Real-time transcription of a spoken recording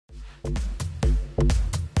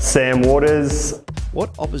Sam Waters.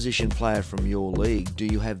 What opposition player from your league do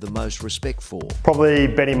you have the most respect for? Probably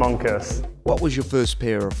Benny Monkers. What was your first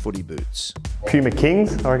pair of footy boots? Puma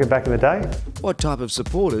Kings, I reckon, back in the day. What type of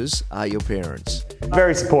supporters are your parents?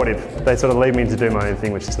 Very supportive. They sort of leave me to do my own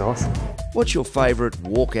thing, which is nice. What's your favourite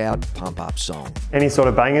walkout pump-up song? Any sort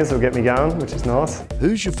of bangers will get me going, which is nice.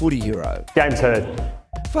 Who's your footy hero? Game's heard.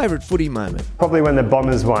 Favourite footy moment? Probably when the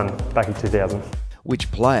Bombers won back in 2000.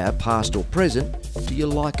 Which player, past or present, do you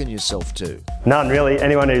liken yourself to? None really.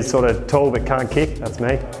 Anyone who's sort of tall but can't kick, that's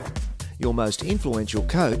me. Your most influential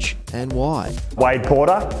coach and why? Wade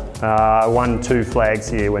Porter won 2 flags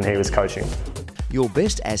here when he was coaching. Your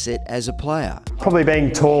best asset as a player? Probably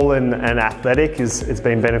being tall and athletic it's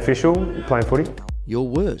been beneficial playing footy. Your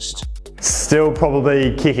worst? Still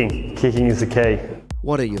probably kicking. Kicking is the key.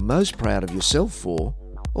 What are you most proud of yourself for?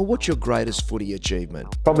 Or what's your greatest footy achievement?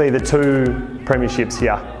 Probably the 2 premierships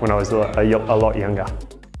here when I was a lot younger.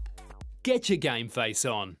 Get your GameFace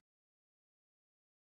on.